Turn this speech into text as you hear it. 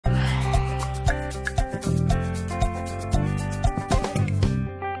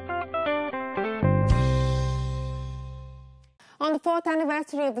fourth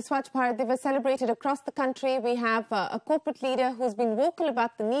anniversary of the Swachh Bharat Divas celebrated across the country. We have a corporate leader who's been vocal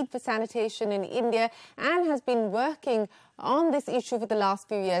about the need for sanitation in India and has been working on this issue for the last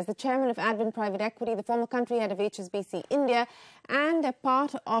few years. The chairman of Advent Private Equity, the former country head of HSBC India, and a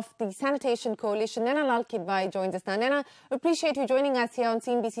part of the Sanitation Coalition, Naina Lal Kidwai, joins us now. Naina, appreciate you joining us here on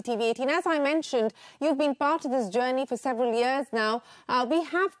CNBC TV 18. As I mentioned, you've been part of this journey for several years now. We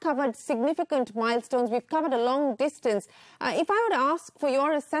have covered significant milestones. We've covered a long distance. If I were to ask for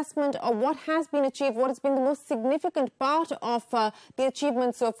your assessment of what has been achieved, what has been the most significant part of the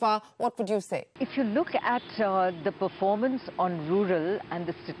achievement so far, what would you say? If you look at the performance on rural, and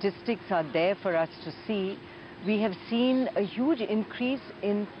the statistics are there for us to see, we have seen a huge increase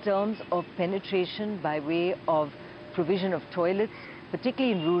in terms of penetration by way of provision of toilets,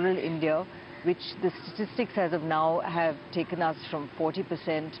 particularly in rural India, which the statistics as of now have taken us from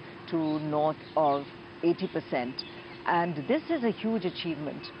 40% to north of 80%. And this is a huge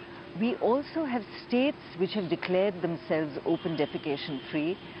achievement. We also have states which have declared themselves open defecation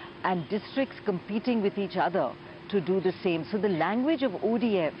free and districts competing with each other to do the same. So the language of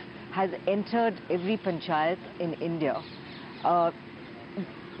ODF has entered every panchayat in India.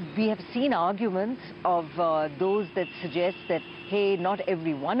 We have seen arguments of those that suggest that, hey, not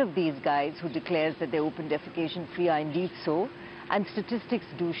every one of these guys who declares that they're open defecation free are indeed so. And statistics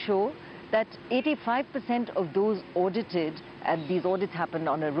do show that 85% of those audited, and these audits happen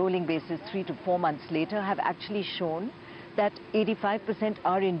on a rolling basis 3 to 4 months later, have actually shown that 85%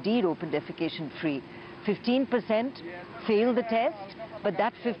 are indeed open defecation free. 15% fail the test, but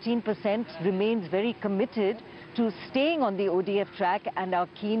that 15% remains very committed to staying on the ODF track and are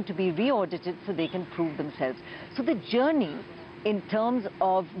keen to be re-audited so they can prove themselves. So the journey in terms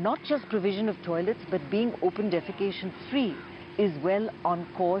of not just provision of toilets, but being open defecation free is well on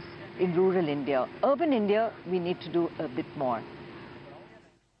course in rural India. Urban India, we need to do a bit more.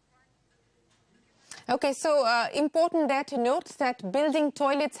 Okay, so important there to note that building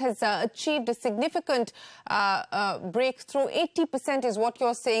toilets has achieved a significant breakthrough. 80% is what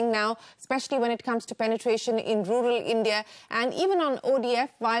you're saying now, especially when it comes to penetration in rural India. And even on ODF,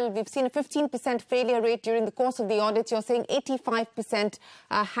 while we've seen a 15% failure rate during the course of the audits, you're saying 85%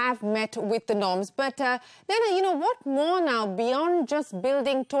 have met with the norms. But then, you know, what more now beyond just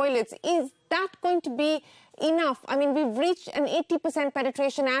building toilets? Is that going to be enough? I mean, we've reached an 80%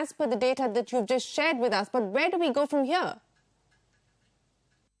 penetration as per the data that you've just shared with us, but where do we go from here?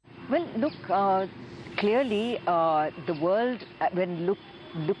 Well, look, clearly the world, when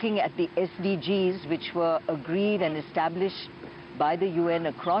looking at the SDGs, which were agreed and established by the UN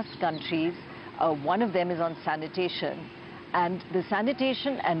across countries, one of them is on sanitation. And the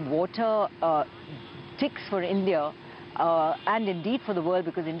sanitation and water ticks for India, and indeed for the world,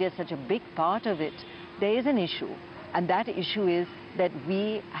 because India is such a big part of it, there is an issue, and that issue is that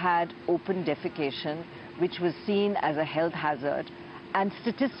we had open defecation, which was seen as a health hazard, and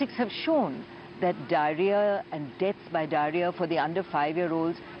statistics have shown that diarrhea and deaths by diarrhea for the under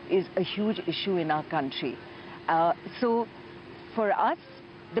 5-year-olds is a huge issue in our country. So for us,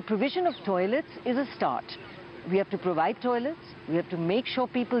 the provision of toilets is a start. We have to provide toilets, we have to make sure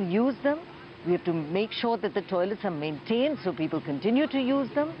people use them, we have to make sure that the toilets are maintained so people continue to use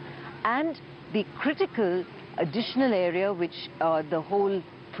them, and the critical additional area which the whole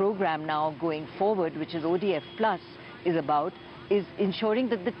program now going forward, which is ODF Plus, is about, is ensuring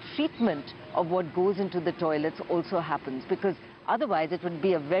that the treatment of what goes into the toilets also happens, because otherwise it would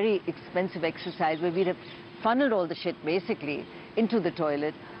be a very expensive exercise where we'd have funneled all the shit basically into the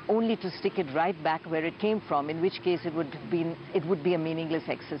toilet only to stick it right back where it came from, in which case it would be a meaningless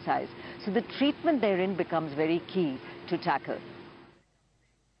exercise. So the treatment therein becomes very key to tackle.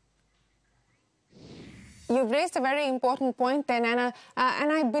 You've raised a very important point there, Naina, and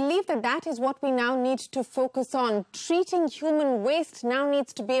I believe that that is what we now need to focus on. Treating human waste now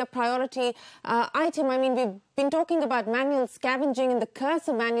needs to be a priority item. I mean, we've been talking about manual scavenging and the curse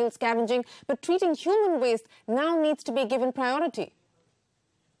of manual scavenging, but treating human waste now needs to be given priority.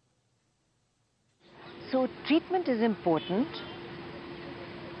 So treatment is important.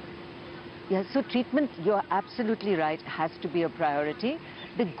 Yeah, so treatment, you're absolutely right, has to be a priority.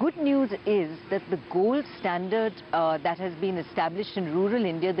 The good news is that the gold standard that has been established in rural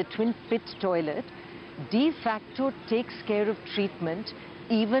India, the twin pit toilet, de facto takes care of treatment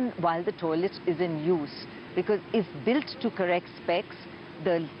even while the toilet is in use. Because if built to correct specs,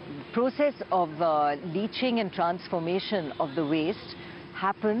 the process of leaching and transformation of the waste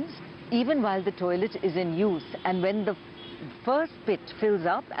happens even while the toilet is in use. And when the first pit fills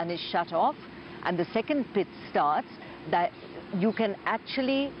up and is shut off and the second pit starts, that you can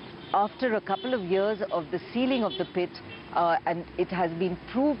actually after a couple of years of the sealing of the pit, and it has been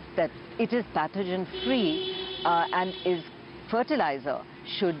proved that it is pathogen free and is fertilizer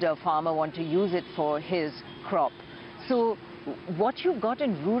should a farmer want to use it for his crop. So what you've got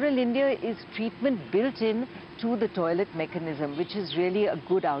in rural India is treatment built in to the toilet mechanism, which is really a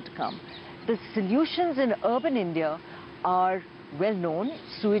good outcome. The solutions in urban India are well known.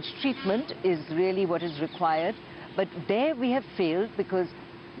 Sewage treatment is really what is required, but there we have failed because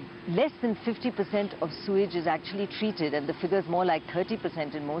less than 50% of sewage is actually treated, and the figure is more like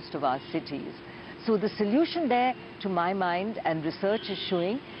 30% in most of our cities. So the solution there, to my mind, and research is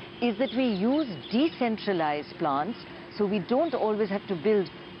showing, is that we use decentralized plants, so we don't always have to build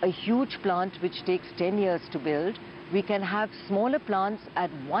a huge plant which takes 10 years to build. We can have smaller plants at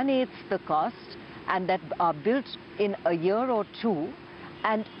 1/8 the cost and that are built in a year or two.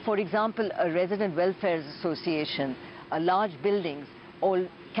 And for example, a resident welfare association, large buildings, all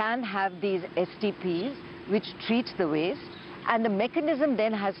can have these STPs which treat the waste, and the mechanism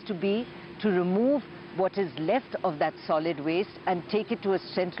then has to be to remove what is left of that solid waste and take it to a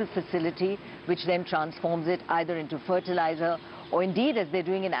central facility which then transforms it either into fertilizer or indeed, as they're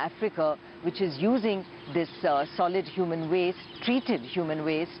doing in Africa, which is using this solid human waste, treated human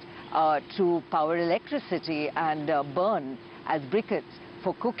waste, to power electricity and burn as briquettes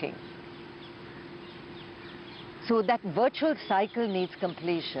for cooking. So that virtual cycle needs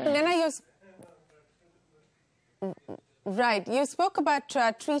completion. Naina, right, you spoke about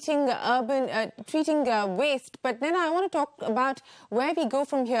treating waste, but then I want to talk about where we go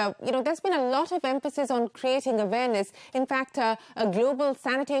from here. You know, there's been a lot of emphasis on creating awareness. In fact, a global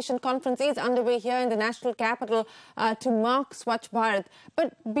sanitation conference is underway here in the national capital to mark Swachh Bharat.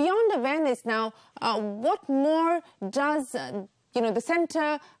 But beyond awareness now, what more does the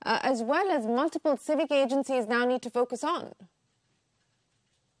centre, as well as multiple civic agencies now need to focus on?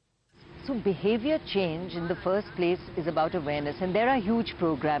 So behavior change in the first place is about awareness, and there are huge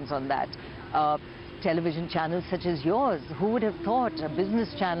programs on that. Television channels such as yours, who would have thought a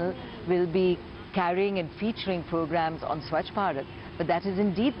business channel will be carrying and featuring programs on Swachh Bharat? But that is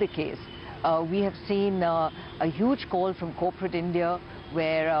indeed the case. We have seen a huge call from corporate India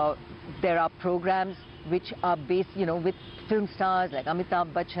where there are programs which are based, with film stars like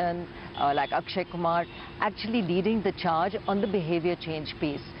Amitabh Bachchan, like Akshay Kumar, actually leading the charge on the behavior change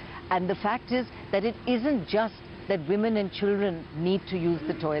piece. And the fact is that it isn't just that women and children need to use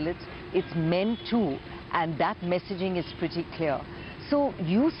the toilets, it's men too, and that messaging is pretty clear. So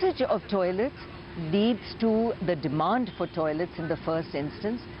usage of toilets leads to the demand for toilets in the first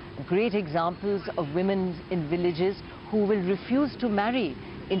instance. Great examples of women in villages who will refuse to marry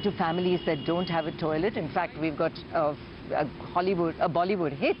into families that don't have a toilet. In fact, we've got a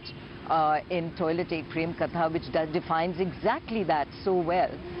Bollywood hit in Toilet Ek Prem Katha, which defines exactly that so well.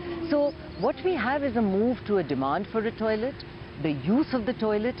 So what we have is a move to a demand for a toilet. The use of the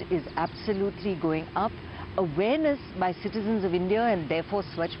toilet is absolutely going up. Awareness by citizens of India, and therefore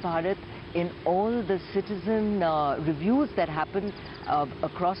Swachh Bharat, in all the citizen reviews that happen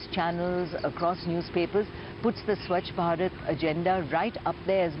across channels, across newspapers, puts the Swachh Bharat agenda right up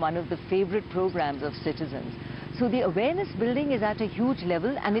there as one of the favorite programs of citizens. So the awareness building is at a huge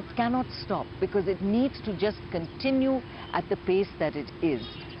level, and it cannot stop because it needs to just continue at the pace that it is.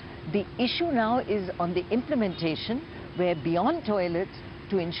 The issue now is on the implementation, where beyond toilets,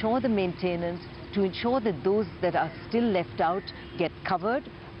 to ensure the maintenance, to ensure that those that are still left out get covered,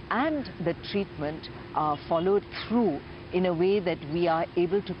 and the treatment are followed through in a way that we are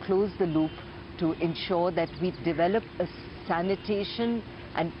able to close the loop to ensure that we develop a sanitation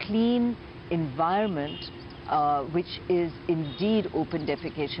and clean environment which is indeed open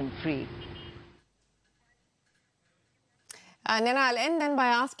defecation free. Naina, I'll end then by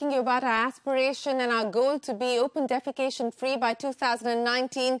asking you about our aspiration and our goal to be open defecation free by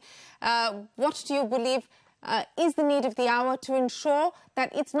 2019. What do you believe is the need of the hour to ensure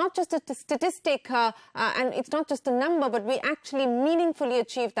that it's not just a statistic and it's not just a number, but we actually meaningfully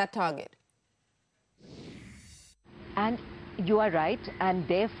achieve that target? And you are right, and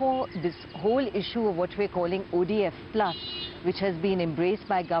therefore this whole issue of what we're calling ODF Plus, which has been embraced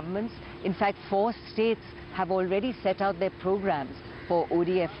by governments. In fact, 4 states have already set out their programs for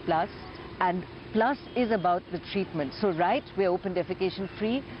ODF Plus, and Plus is about the treatment. So right, we're open defecation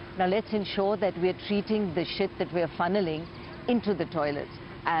free. Now let's ensure that we're treating the shit that we're funneling into the toilets.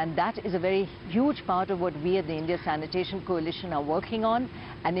 And that is a very huge part of what we at the India Sanitation Coalition are working on,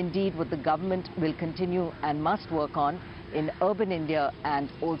 and indeed what the government will continue and must work on in urban India and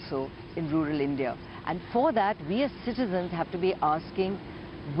also in rural India. And for that, we as citizens have to be asking,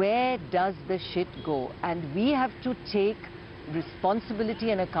 where does the shit go? And we have to take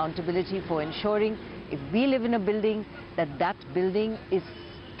responsibility and accountability for ensuring if we live in a building, that that building is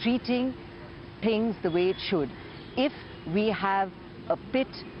treating things the way it should. If we have a pit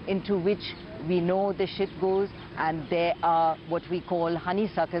into which we know the shit goes, and there are what we call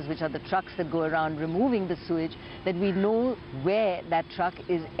honeysuckers, which are the trucks that go around removing the sewage, that we know where that truck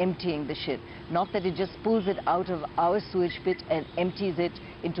is emptying the shit. Not that it just pulls it out of our sewage pit and empties it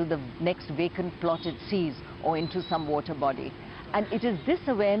into the next vacant plot it sees or into some water body. And it is this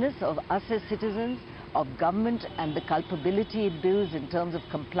awareness of us as citizens, of government, and the culpability it builds in terms of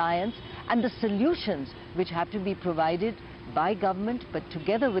compliance, and the solutions which have to be provided by government, but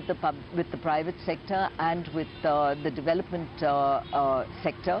together with the private sector and with the development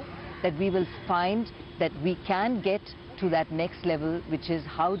sector, that we will find that we can get to that next level, which is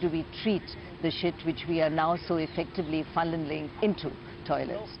how do we treat the shit which we are now so effectively funneling into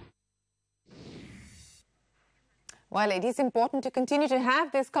toilets. Well, it is important to continue to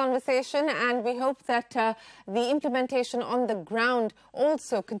have this conversation, and we hope that the implementation on the ground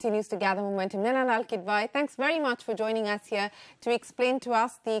also continues to gather momentum. Naina Lal Kidwai, thanks very much for joining us here to explain to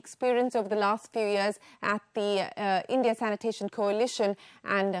us the experience over the last few years at the India Sanitation Coalition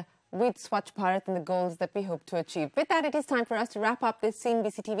and with Swachh Bharat and the goals that we hope to achieve. With that, it is time for us to wrap up this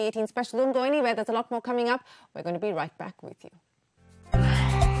CNBC TV 18 special. Don't go anywhere, there's a lot more coming up. We're going to be right back with you.